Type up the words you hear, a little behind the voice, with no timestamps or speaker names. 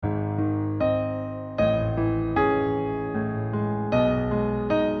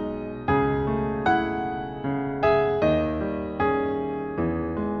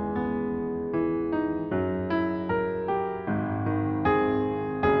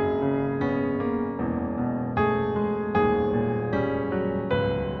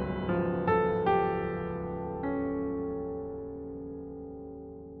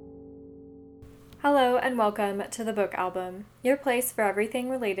Hello and welcome to the Book Album, your place for everything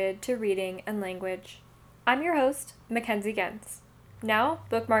related to reading and language. I'm your host, Mackenzie Gens. Now,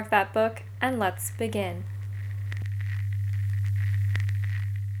 bookmark that book and let's begin.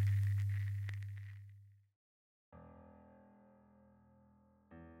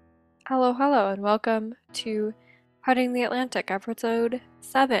 Hello, and welcome to Parting the Atlantic, episode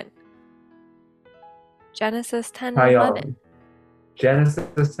 7, Genesis 10 How and y'all? 11.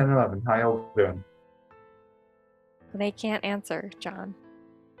 Genesis 10 11. How y'all doing? They can't answer, John.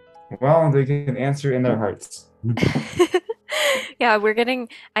 Well, they can answer in their hearts. Yeah,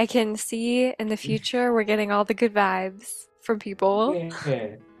 I can see in the future, we're getting all the good vibes from people.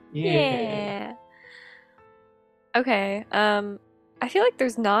 Yeah. Yeah. Yeah. Okay, I feel like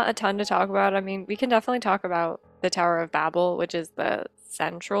there's not a ton to talk about. I mean, we can definitely talk about the Tower of Babel, which is the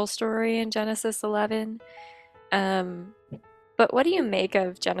central story in Genesis 11. Um, but what do you make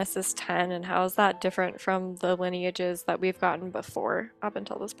of Genesis 10, and how is that different from the lineages that we've gotten before up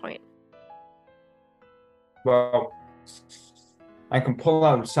until this point? Well, I can pull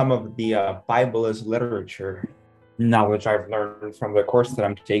out some of the Bible as literature knowledge I've learned from the course that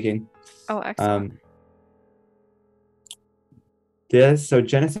I'm taking. Oh, excellent. Um, so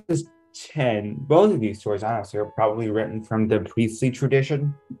Genesis 10, both of these stories, honestly, are probably written from the priestly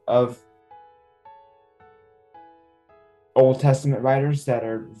tradition of Old Testament writers that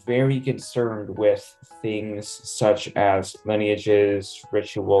are very concerned with things such as lineages,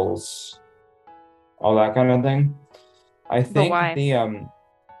 rituals, all that kind of thing. I But think why?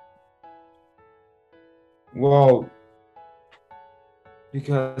 well,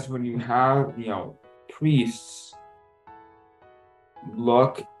 because when you have, priests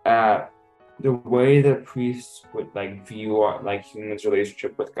look at the way that priests would like view like humans'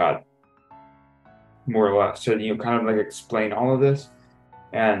 relationship with God, more or less. So you kind of like explain all of this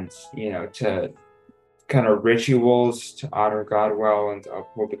and to kind of rituals to honor God well and to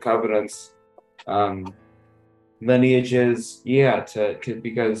uphold the covenants, um, lineages, yeah,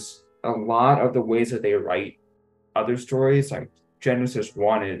 because a lot of the ways that they write other stories, like Genesis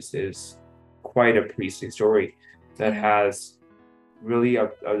 1 is quite a priestly story that Yeah. has really a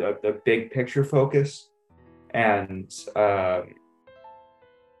big picture focus and kind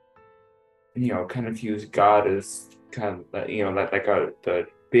of views God as kind of like the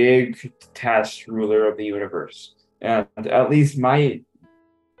big detached ruler of the universe. And at least my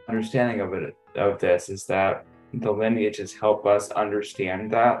understanding of this is that the lineages help us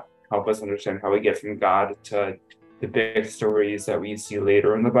understand how we get from God to the big stories that we see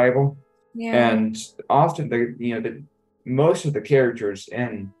later in the Bible. Yeah. And often the most of the characters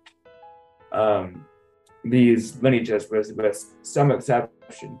in um these lineages, with some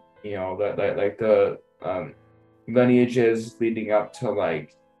exception, like the lineages leading up to,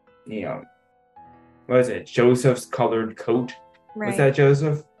 like, you know what is it, Joseph's colored coat, was Right. that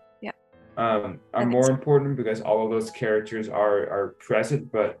Joseph, Yeah, are I think more so. important because all of those characters are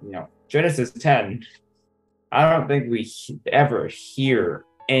present. But Genesis 10, I don't think we ever hear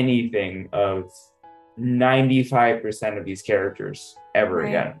anything of 95% of these characters ever Right.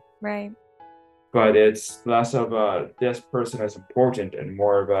 again. Right. But it's less of a this person is important and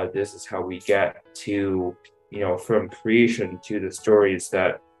more of a this is how we get to, from creation to the stories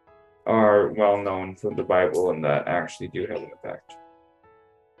that are well known from the Bible and that actually do have an effect.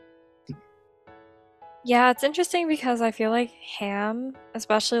 Yeah, it's interesting because I feel like Ham,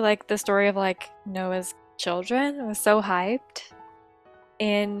 especially like the story of like Noah's children, was so hyped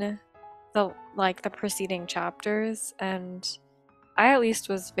in the preceding chapters, and I at least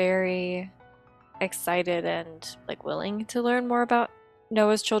was very excited and like willing to learn more about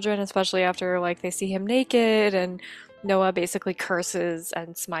Noah's children, especially after like they see him naked and Noah basically curses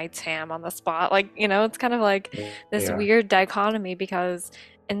and smites Ham on the spot. Like, it's kind of like this Yeah, weird dichotomy because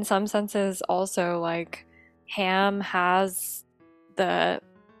in some senses also like Ham has the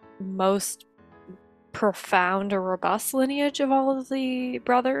most profound or robust lineage of all of the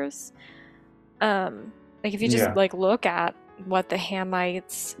brothers. Like if you just yeah, like look at what the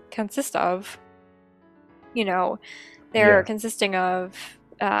Hamites consist of, you know, they're yeah, consisting of,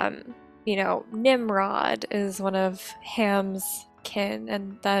 Nimrod is one of Ham's kin,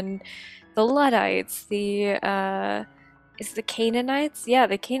 and then the Luddites, is the Canaanites? Yeah,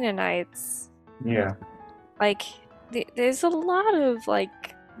 the Canaanites. yeah, Like, there's a lot of,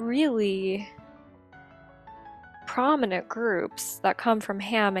 like, really prominent groups that come from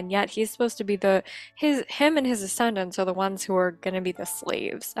Ham, and yet he's supposed to be him and his descendants are the ones who are going to be the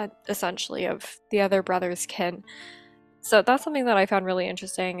slaves, essentially, of the other brothers' kin. So that's something that I found really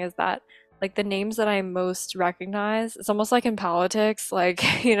interesting is that Like the names that I most recognize, it's almost like in politics, like,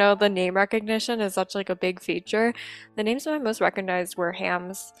 the name recognition is such like a big feature. The names that I most recognized were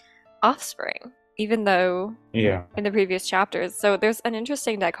Ham's offspring, even though Yeah. in the previous chapters. So there's an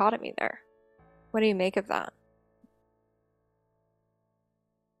interesting dichotomy there. What do you make of that?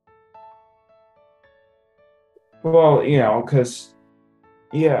 Well, because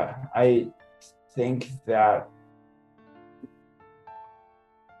I think that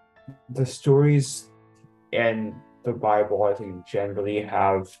the stories in the Bible, I think, generally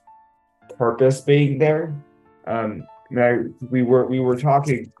have purpose being there. We were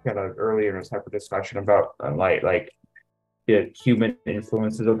talking kind of earlier in a separate discussion about like the human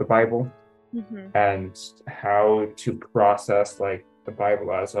influences of the Bible Hmm. and how to process like the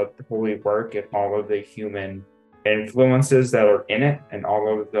Bible as a holy work and all of the human influences that are in it and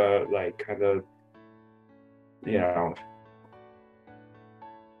all of the like kind of you know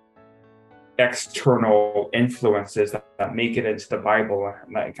external influences that make it into the Bible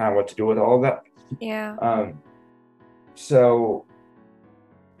and like kind of what to do with all of that. Yeah. Um, so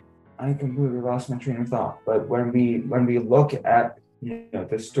I completely lost my train of thought. But when we look at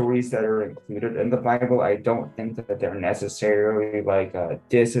the stories that are included in the Bible, I don't think that they're necessarily like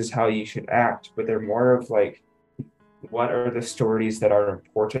this is how you should act, but they're more of like what are the stories that are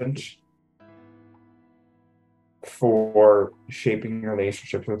important for shaping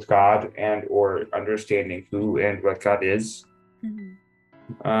relationships with God and or understanding who and what God is. Hmm.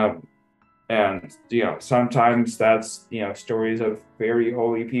 Um, and sometimes that's stories of very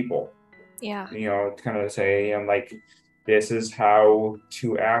holy people. Yeah. To kind of say like this is how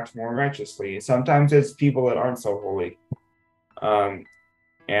to act more righteously. Sometimes it's people that aren't so holy. Um,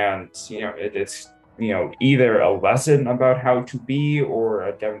 and it's either a lesson about how to be or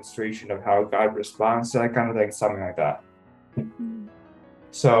a demonstration of how God responds to that kind of thing, something like that. Mhm.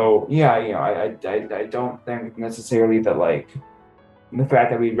 So yeah, I don't think necessarily that like the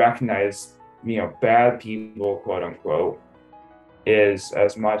fact that we recognize bad people, quote unquote, is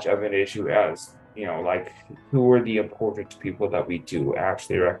as much of an issue as like who are the important people that we do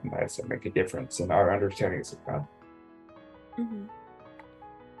actually recognize and make a difference in our understandings of God. Hmm.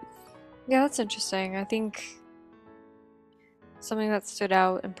 Yeah, that's interesting. I think something that stood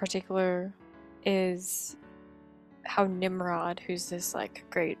out in particular is how Nimrod, who's this like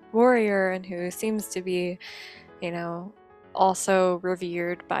great warrior and who seems to be, you know, also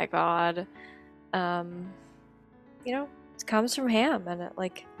revered by God, um, it comes from Ham, and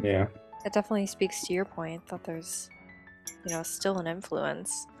Yeah, it definitely speaks to your point that there's, still an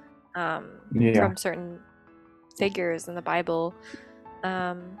influence, yeah, from certain figures in the Bible.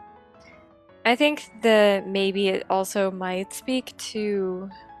 Um, I think that maybe it also might speak to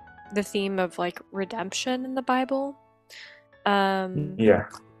the theme of like redemption in the Bible. Um, yeah,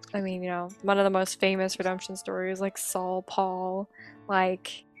 I mean, one of the most famous redemption stories, like Saul Paul,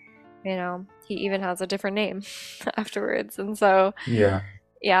 like, he even has a different name afterwards. And so, yeah,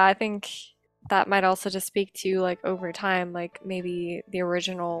 yeah, I think that might also just speak to like over time, like maybe the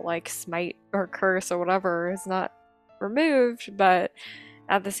original like smite or curse or whatever is not removed, but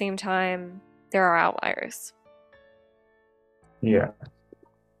at the same time, there are outliers. yeah.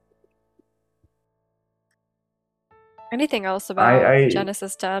 Anything else I about I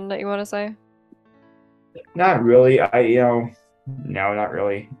Genesis 10 that you want to say? not really. No, not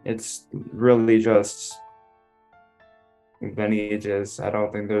really. It's really just lineages. I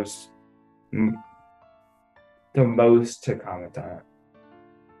don't think there's mm, the most to comment on it.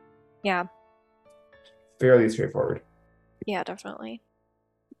 Yeah, Fairly straightforward. yeah, definitely.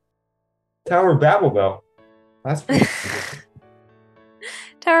 Tower of Babel, though. That's pretty interesting.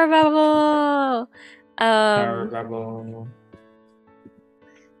 Tower of Babel! Tower of Um, Babel.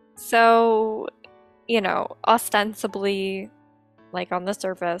 so, ostensibly, like on the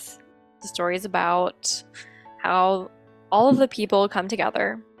surface, the story is about how all of the people come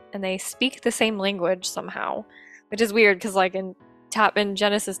together and they speak the same language somehow, which is weird because, like, in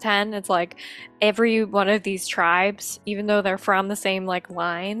Genesis 10, it's like every one of these tribes, even though they're from the same like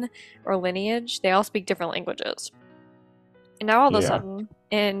line or lineage, they all speak different languages. And now all of a Yeah, sudden,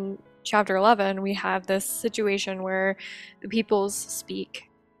 in chapter 11, we have this situation where the peoples speak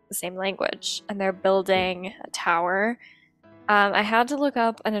the same language and they're building a tower. I had to look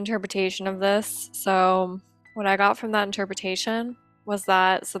up an interpretation of this. So, what I got from that interpretation was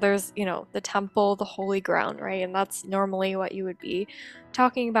that so there's, the temple, the holy ground, right? And that's normally what you would be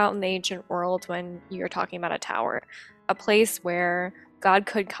talking about in the ancient world when you're talking about a tower, a place where God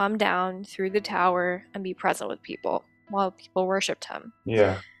could come down through the tower and be present with people while people worshipped him.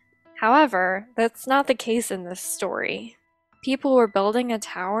 yeah, However, that's not the case in this story. people were building a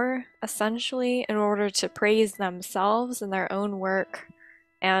tower essentially in order to praise themselves and their own work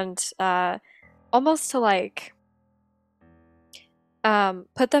and almost to like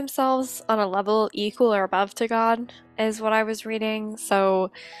put themselves on a level equal or above to God, is what I was reading.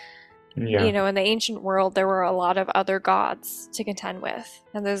 So, Yeah, in the ancient world, there were a lot of other gods to contend with,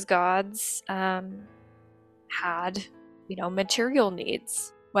 and those gods had, material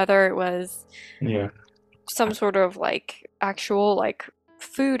needs, whether it was yeah, some sort of like actual like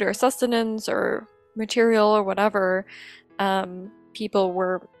food or sustenance or material or whatever. People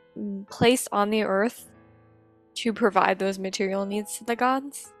were placed on the earth to provide those material needs to the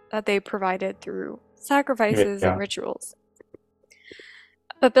gods that they provided through sacrifices and yeah, rituals.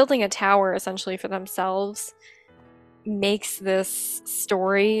 But building a tower essentially for themselves makes this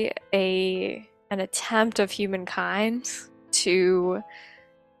story an attempt of humankind to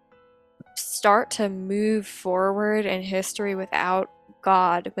start to move forward in history without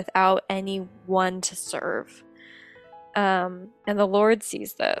God, without anyone to serve. And the Lord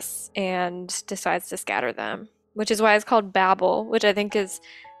sees this and decides to scatter them, which is why it's called Babel, which I think is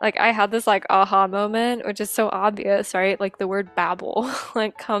like I had this like aha moment, which is so obvious, right? Like the word Babel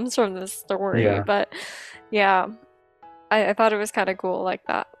like comes from this story. yeah. But yeah, I thought it was kind of cool, like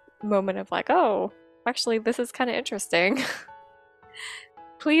that moment of like, oh, actually, this is kind of interesting.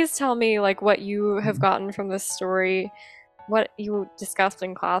 Please tell me like what you have gotten from this story, what you discussed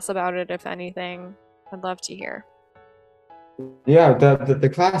in class about it, if anything. I'd love to hear. Yeah,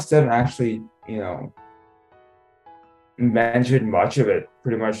 the class didn't actually, mention much of it,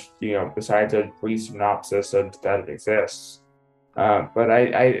 pretty much, besides a brief synopsis of that it exists. But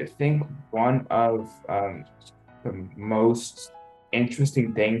I think one of the most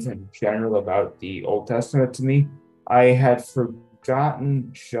interesting things in general about the Old Testament to me, I had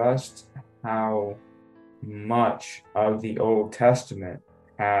forgotten just how much of the Old Testament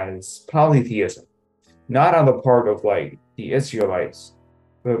has polytheism, not on the part of like the Israelites,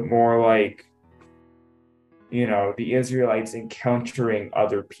 but more like, the Israelites encountering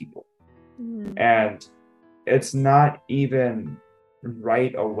other people. Mm. And it's not even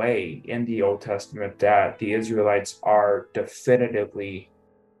right away in the Old Testament that the Israelites are definitively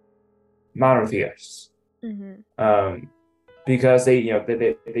monotheists, Hmm. um, because they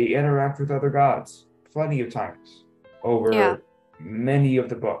interact with other gods plenty of times Yeah, over many of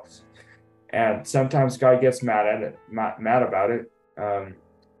the books, and sometimes God gets mad at it, mad about it.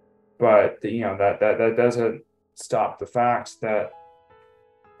 But that doesn't stop the fact that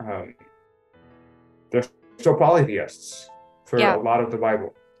um, they're still polytheists for yeah. a lot of the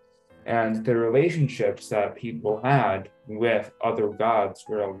Bible. And the relationships that people had with other gods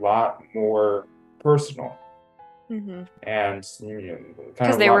were a lot more personal Hmm. and kind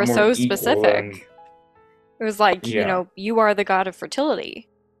Because of a they lot were more so equal. And specific. It was like, yeah, you are the god of fertility.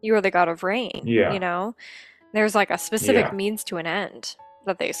 You are the god of rain, yeah, There's like a specific yeah. means to an end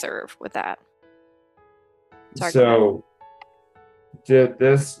that they serve with that. Sorry, go ahead. So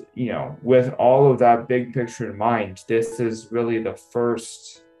this, with all of that big picture in mind, this is really the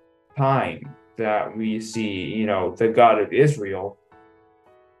first time that we see, the God of Israel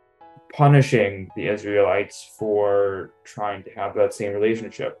punishing the Israelites for trying to have that same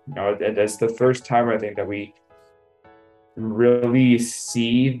relationship. That's the first time I think that we really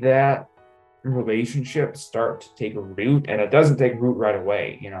see that relationship start to take root, and it doesn't take root right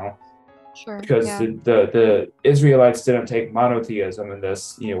away, Sure. because Yeah. the Israelites didn't take monotheism in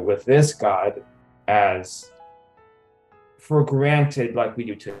this, with this God as for granted like we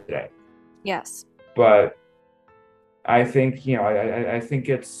do today. Yes. But I think, I think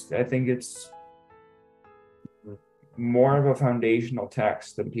it's more of a foundational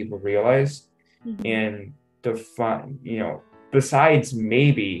text than people realize Hmm. in the fun, besides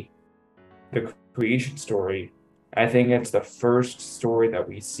maybe the creation story. I think it's the first story that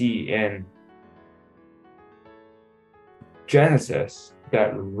we see in Genesis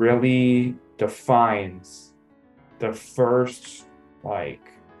that really defines the first, like,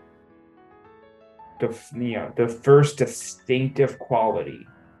 the first distinctive quality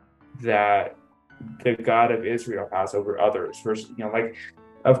that the God of Israel has over others. Versus, like,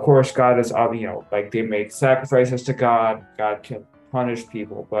 of course, God is, like they make sacrifices to God. God can punish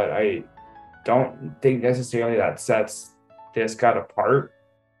people, but I don't think necessarily that sets this God apart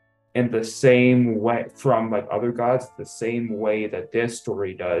in the same way from like other gods, the same way that this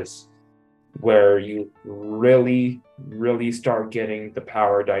story does, where you really, really start getting the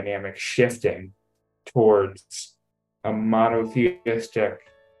power dynamic shifting towards a monotheistic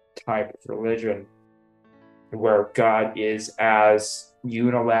type of religion where God is as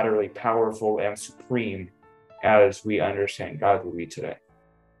unilaterally powerful and supreme as we understand God will be today.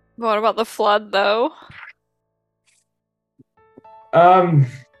 What about the flood, though? Um,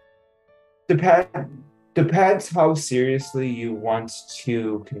 depends how seriously you want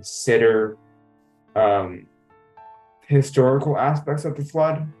to consider um historical aspects of the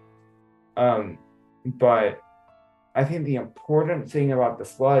flood. Um, but I think the important thing about the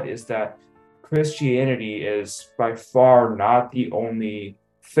flood is that Christianity is by far not the only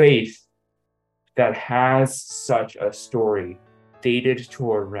faith that has such a story dated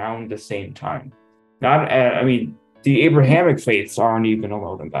to around the same time. Not, I mean, the Abrahamic faiths aren't even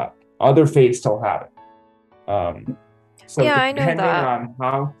alone in that. Other faiths still have it. So Yeah, I know depending that. on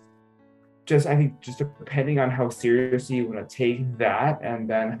how, I think just depending on how seriously you want to take that, and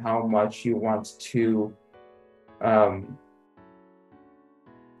then how much you want to um,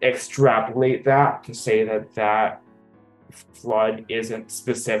 extrapolate that to say that that flood isn't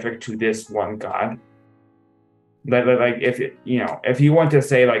specific to this one God. Like if it, if you want to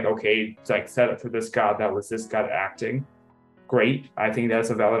say like, okay, it's like set up for this God, that was this God acting, great. I think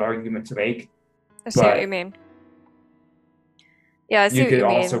that's a valid argument to make. I see what you But mean. Yeah, I see you what could you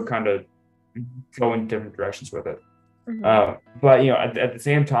also mean. kind of go in different directions with it. Hmm. But at the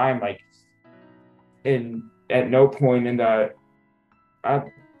same time, like in at no point in the uh,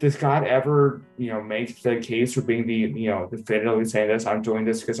 does God ever, make the case for being the, definitively saying this, I'm doing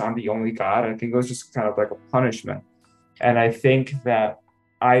this because I'm the only God? I think it was just kind of like a punishment. And I think that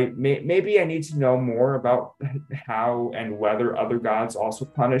maybe I need to know more about how and whether other gods also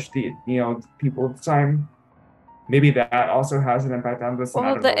punish the, people of the time. Maybe that also has an impact on this, and I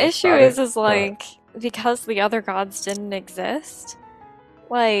Well, don't know the enough issue about it. is But like because the other gods didn't exist,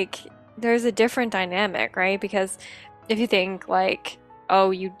 like there's a different dynamic, right? Because if you think like,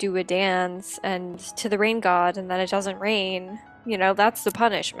 oh, you do a dance and to the rain god and then it doesn't rain, that's the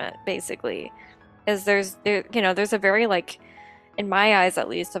punishment basically. Is there's a very like in my eyes at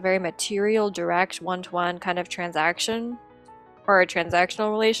least a very material direct one-to-one kind of transaction or a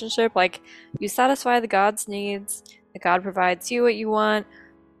transactional relationship. Like you satisfy the god's needs, the god provides you what you want,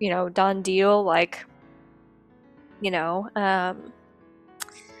 done deal. Like, you know, um,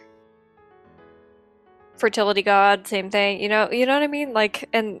 fertility god, same thing. You know what I mean? Like,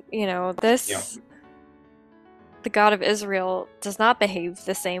 and you know, this the God of Israel does not behave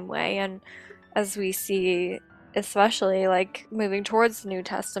the same way, and as we see, especially like moving towards the New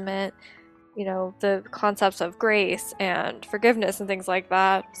Testament, the concepts of grace and forgiveness and things like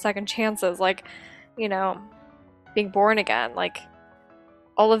that, second chances, like, you know, being born again, like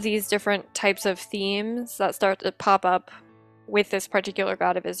all of these different types of themes that start to pop up with this particular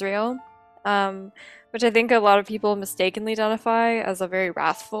God of Israel, um, which I think a lot of people mistakenly identify as a very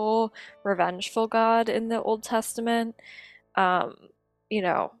wrathful, revengeful God in the Old Testament. Um, you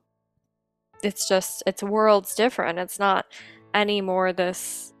know, it's worlds different. It's not any more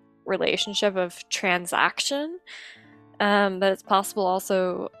this relationship of transaction. But it's possible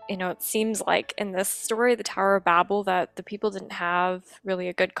also, it seems like in this story, the Tower of Babel, that the people didn't have really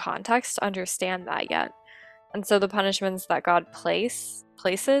a good context to understand that yet. And so the punishments that God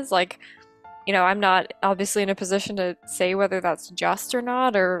places, like, I'm not obviously in a position to say whether that's just or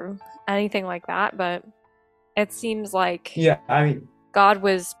not or anything like that, but it seems like yeah, I mean, God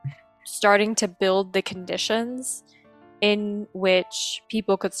was starting to build the conditions in which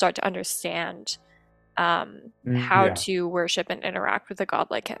people could start to understand how yeah, to worship and interact with a God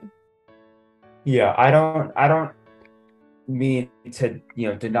like him. yeah. I don't mean to,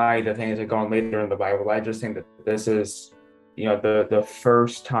 deny the things that go on later in the Bible. I just think that this is, the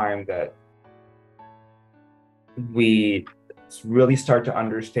first time that we really start to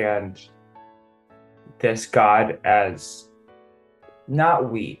understand this God as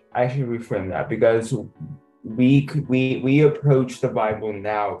not we. I should reframe that because we approach the Bible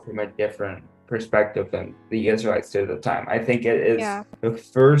now from a different perspective than the Israelites did at the time. I think it is Yeah. the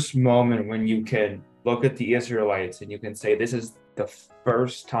first moment when you can look at the Israelites and you can say this is the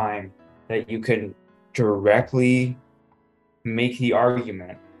first time that you can directly make the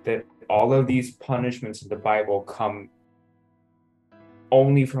argument that all of these punishments in the Bible come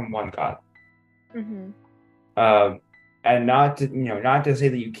only from one God. Hmm. Um, and not to say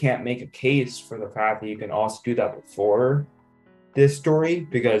that you can't make a case for the fact that you can also do that before this story,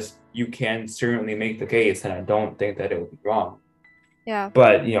 because you can certainly make the case, and I don't think that it would be wrong. Yeah.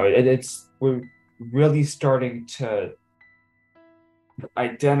 But we're really starting to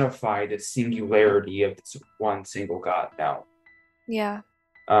identify the singularity of this one single God now. Yeah.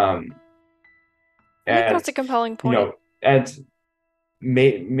 Um, I think and that's a compelling you point. know, and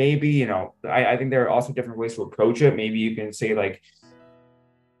maybe I think there are also different ways to approach it. Maybe you can say like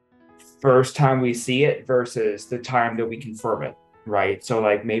first time we see it versus the time that we confirm it, right? So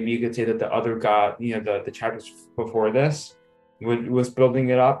like maybe you could say that the other god, the chapters before this was building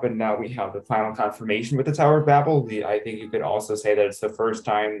it up, and now we have the final confirmation with the Tower of Babel. I think you could also say that it's the first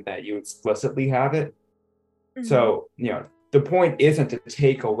time that you explicitly have it. Hmm. So, the point isn't to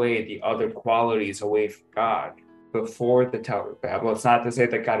take away the other qualities away from God before the Tower of Babel. It's not to say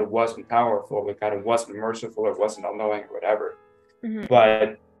that God wasn't powerful, that God wasn't merciful, or wasn't all knowing, or whatever. Hmm.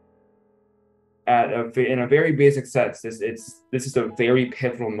 But in a very basic sense, this is a very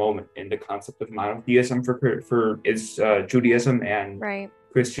pivotal moment in the concept of monotheism for is Judaism and Right,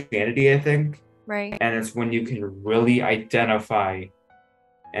 Christianity, I think. right. And it's when you can really identify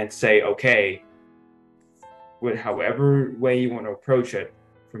and say, okay, with however way you want to approach it,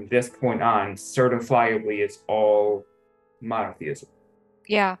 from this point on, certifiably, it's all monotheism.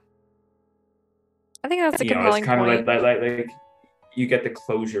 Yeah, I think that's a It's compelling kind of point. like you get the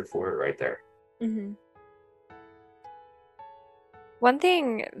closure for it right there. Hmm. One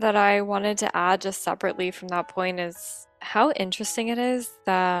thing that I wanted to add just separately from that point is how interesting it is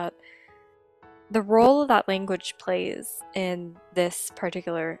that the role that language plays in this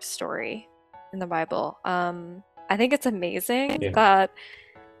particular story in the Bible. I think it's amazing Yeah, that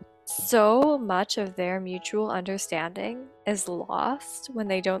so much of their mutual understanding is lost when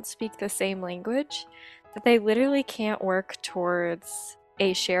they don't speak the same language that they literally can't work towards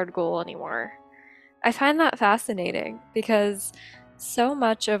a shared goal anymore. I find that fascinating because so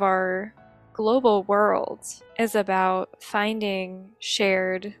much of our global world is about finding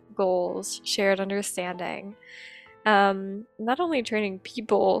shared goals, shared understanding, not only training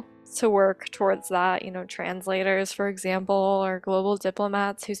people to work towards that, translators, for example, or global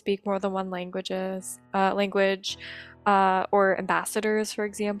diplomats who speak more than one language, or ambassadors, for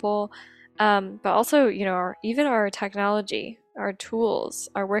example, but also, even our technology, our tools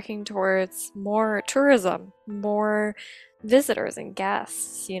are working towards more tourism, more visitors and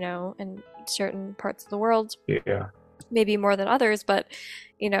guests, in certain parts of the world, yeah, maybe more than others, but,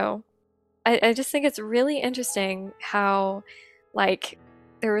 you know, I just think it's really interesting how, like,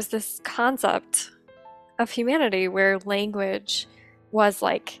 there was this concept of humanity where language was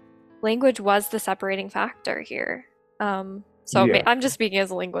the separating factor here. So yeah, I'm just speaking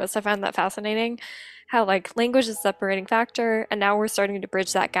as a linguist. I find that fascinating how, like, language is the separating factor, and now we're starting to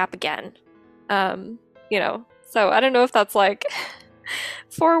bridge that gap again. So I don't know if that's like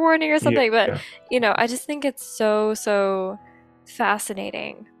forewarning or yeah, something, but yeah. I just think it's so, so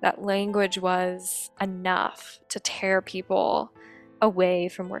fascinating that language was enough to tear people away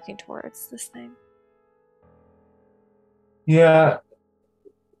from working towards this thing. Yeah,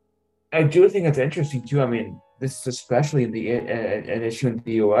 I do think it's interesting too. I mean, this is especially in an issue in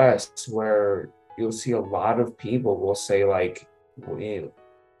the US where you'll see a lot of people will say like,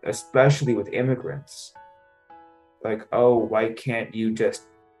 especially with immigrants, like, oh, why can't you just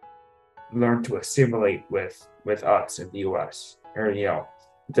learn to assimilate with us in the US? Or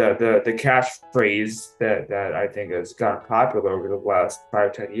the catchphrase that I think has gotten popular over the last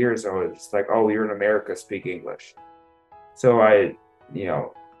 5, 10 years, or it's like, oh, you're in America, speak English. So you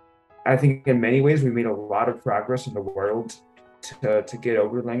know, I think in many ways we made a lot of progress in the world to get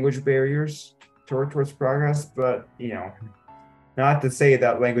over language barriers towards progress, but not to say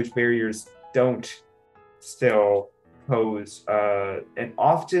that language barriers don't still pose an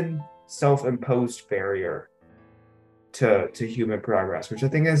often self-imposed barrier to human progress, which I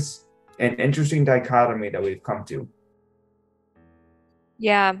think is an interesting dichotomy that we've come to.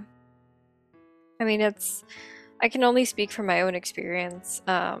 Yeah, I mean, I can only speak from my own experience.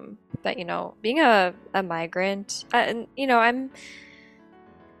 That, being a migrant, and,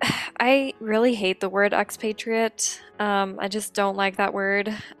 I really hate the word expatriate. I just don't like that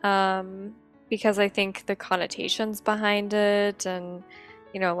word, because I think the connotations behind it, and,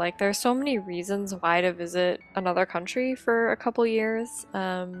 like, there's so many reasons why to visit another country for a couple years.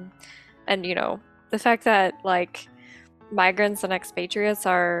 And, the fact that, like, migrants and expatriates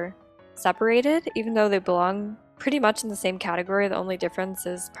are separated, even though they belong pretty much in the same category. The only difference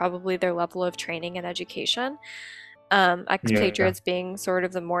is probably their level of training and education. Yeah, Expatriates being sort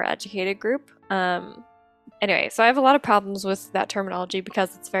of the more educated group. Anyway, so I have a lot of problems with that terminology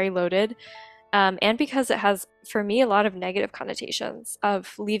because it's very loaded, and because it has, for me, a lot of negative connotations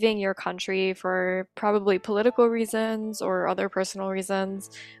of leaving your country for probably political reasons or other personal reasons,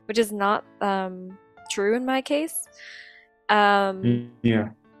 which is not true in my case. Um, yeah,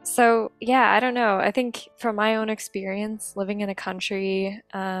 so yeah, I don't know. I think from my own experience living in a country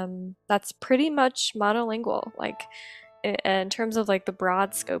that's pretty much monolingual, like in terms of like the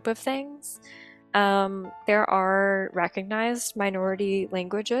broad scope of things, There are recognized minority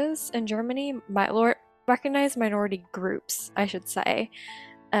languages in Germany, recognized minority groups, I should say,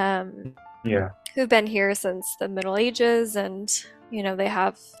 um, Yeah. who've been here since the Middle Ages, and they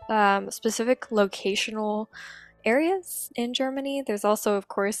have specific locational areas in Germany. There's also, of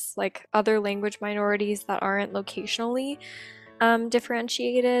course, like other language minorities that aren't locationally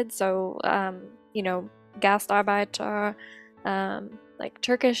differentiated. So, Gastarbeiter, like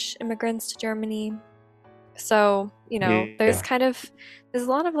Turkish immigrants to Germany. So, Yeah. there's a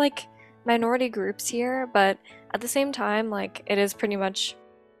lot of like minority groups here, but at the same time, like it is pretty much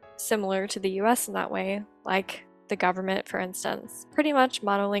similar to the US in that way. Like the government, for instance, pretty much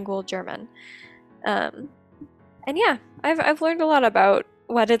monolingual German. Um, and yeah, I've learned a lot about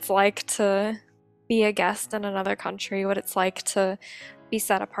what it's like to be a guest in another country, what it's like to be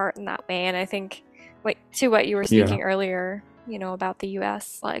set apart in that way. And I think, like, to what you were Yeah. speaking earlier, about the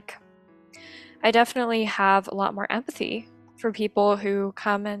US, like, I definitely have a lot more empathy for people who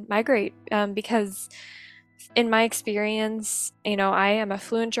come and migrate, because in my experience, I am a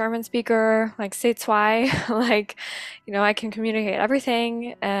fluent German speaker, like say zwei, like, I can communicate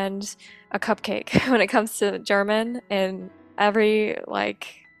everything and a cupcake when it comes to German in every like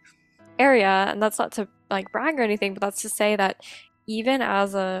area. And that's not to like brag or anything, but that's to say that even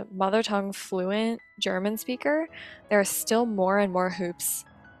as a mother tongue fluent German speaker, there are still more and more hoops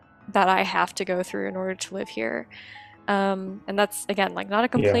that I have to go through in order to live here. And that's again like not a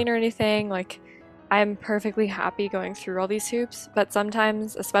Yeah. complaint or anything. Like I'm perfectly happy going through all these hoops, but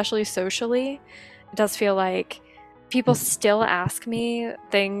sometimes, especially socially, it does feel like people still ask me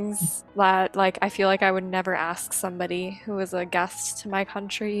things that like I feel like I would never ask somebody who was a guest to my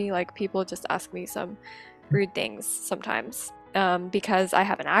country. Like people just ask me some rude things sometimes. Because I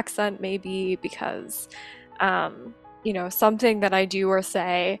have an accent, maybe because something that I do or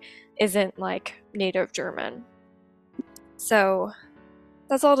say isn't like native German. So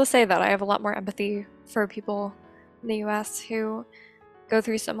that's all to say that I have a lot more empathy for people in the US who go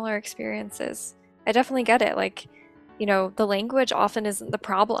through similar experiences. I definitely get it. Like, the language often isn't the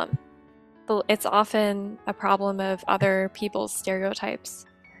problem. It's often a problem of other people's stereotypes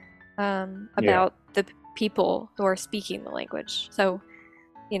Yeah. about the people who are speaking the language. So,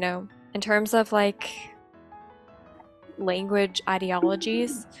 in terms of like language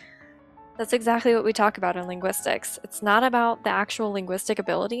ideologies, that's exactly what we talk about in linguistics. It's not about the actual linguistic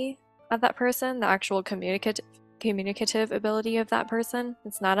ability of that person, the actual communicative ability of that person.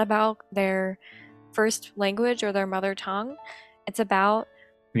 It's not about their first language or their mother tongue. It's about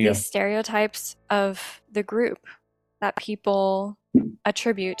these Yeah. stereotypes of the group that people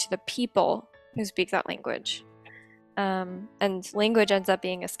attribute to the people who speak that language. And language ends up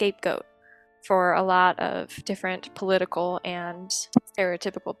being a scapegoat for a lot of different political and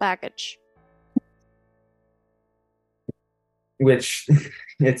stereotypical baggage. Which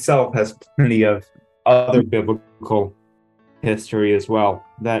itself has plenty of other biblical history as well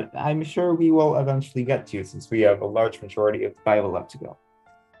that I'm sure we will eventually get to since we have a large majority of the Bible left to go.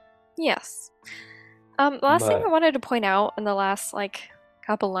 Yes. The last thing I But wanted to point out in the last like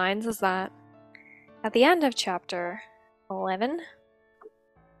couple lines is that at the end of chapter 11,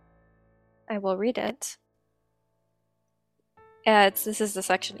 I will read it. This is the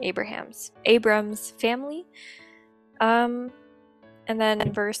section Abram's family. Um, and then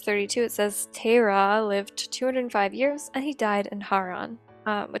in verse 32 it says Terah lived 205 years and he died in Haran,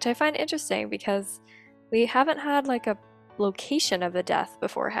 which I find interesting because we haven't had like a location of the death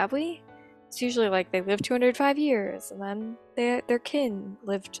before, have we? It's usually like they lived 205 years and then their kin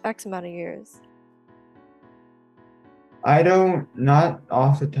lived X amount of years. I don't, not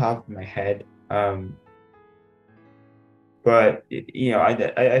off the top of my head, but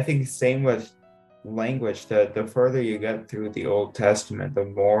I think same with language. The further you get through the Old Testament, the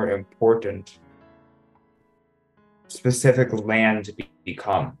more important specific land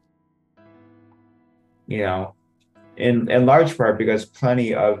become. You know, in large part because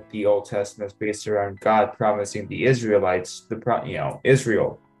plenty of the Old Testament is based around God promising the Israelites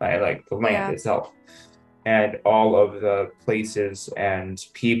Israel, like the land Yeah, itself, and all of the places and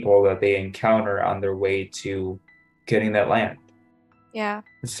people that they encounter on their way to getting that land. yeah,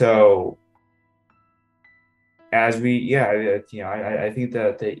 So as we, yeah, I think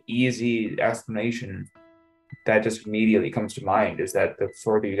that the easy explanation that just immediately comes to mind is that the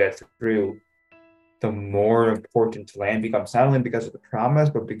further you get through, the more important land becomes, not only because of the promise,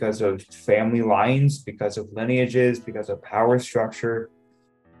 but because of family lines, because of lineages, because of power structure,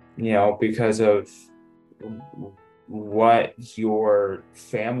 because of what your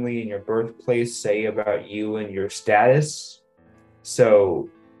family and your birthplace say about you and your status. So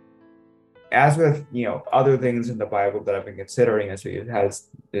as with other things in the Bible that I've been considering as we had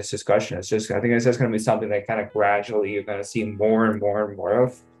this discussion, it's just I think it's just going to be something that kind of gradually you're going to see more and more and more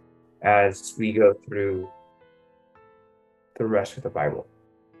of as we go through the rest of the Bible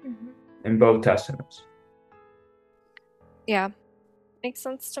Mhm. in both testaments. Yeah, makes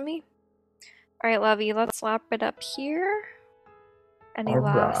sense to me. All right, Lovey, let's wrap it up here. Any All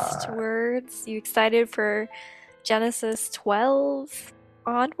last right. words? You excited for Genesis 12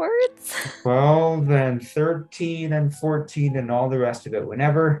 onwards? Well, then 13 and 14 and all the rest of it,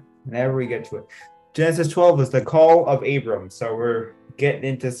 whenever we get to it. Genesis 12 is the call of Abram. So we're getting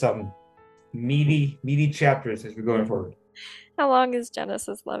into some meaty chapters as we're going forward. How long is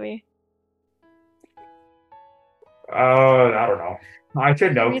Genesis, Lovey? I don't know. I should Did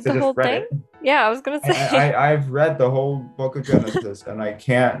you know read because I the whole just read thing? it. Yeah, I was gonna say. I've read the whole book of Genesis and I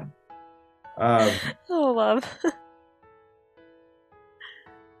can't Oh, love.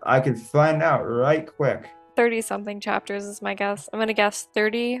 I can find out right quick. 30 something chapters is my guess. I'm gonna guess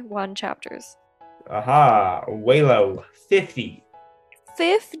 31 chapters. Aha, way low. 50.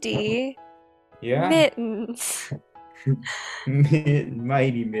 50 Yeah. mittens.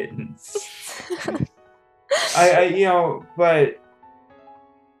 Mighty mittens. But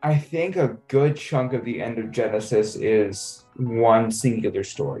I think a good chunk of the end of Genesis is one singular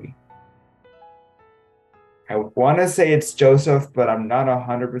story. I want to say it's Joseph, but I'm not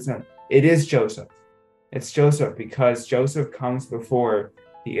 100%. It is Joseph. It's Joseph because Joseph comes before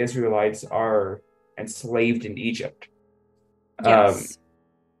the Israelites are enslaved in Egypt. Um, Yes.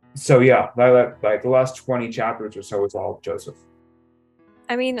 so yeah, like the last 20 chapters or so is all Joseph.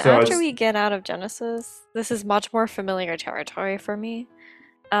 I mean, So after it's we get out of Genesis, this is much more familiar territory for me,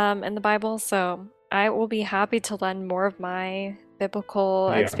 in the Bible, so I will be happy to lend more of my biblical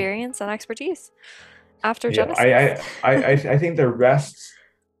yeah, experience and expertise after yeah. Genesis. I think the rest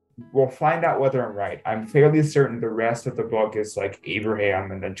we'll find out whether I'm right. I'm fairly certain the rest of the book is like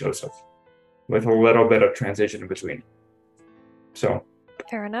Abraham and then Joseph, with a little bit of transition in between. So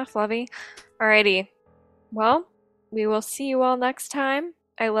Fair enough, Lovey. Alrighty. Well, we will see you all next time.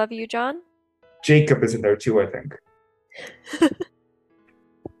 I love you, John. Jacob is in there too, I think.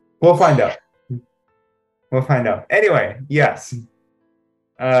 We'll find out. We'll find out. Anyway, yes.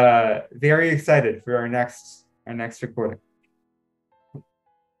 Very excited for our next recording.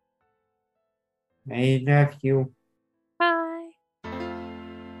 I love you. Bye.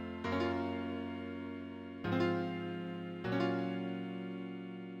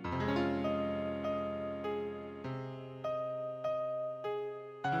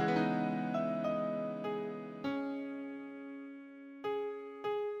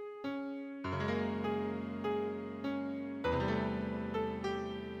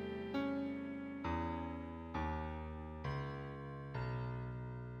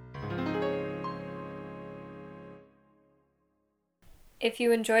 If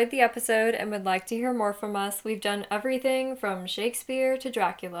you enjoyed the episode and would like to hear more from us, we've done everything from Shakespeare to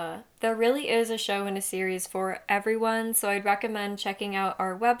Dracula. There really is a show and a series for everyone, so I'd recommend checking out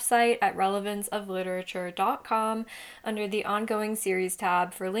our website at relevanceofliterature.com under the ongoing series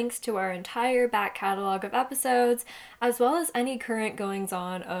tab for links to our entire back catalog of episodes, as well as any current goings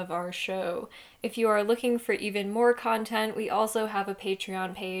on of our show. If you are looking for even more content, we also have a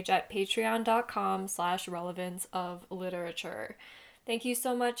Patreon page at patreon.com/relevanceofliterature. Thank you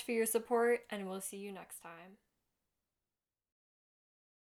so much for your support, and we'll see you next time.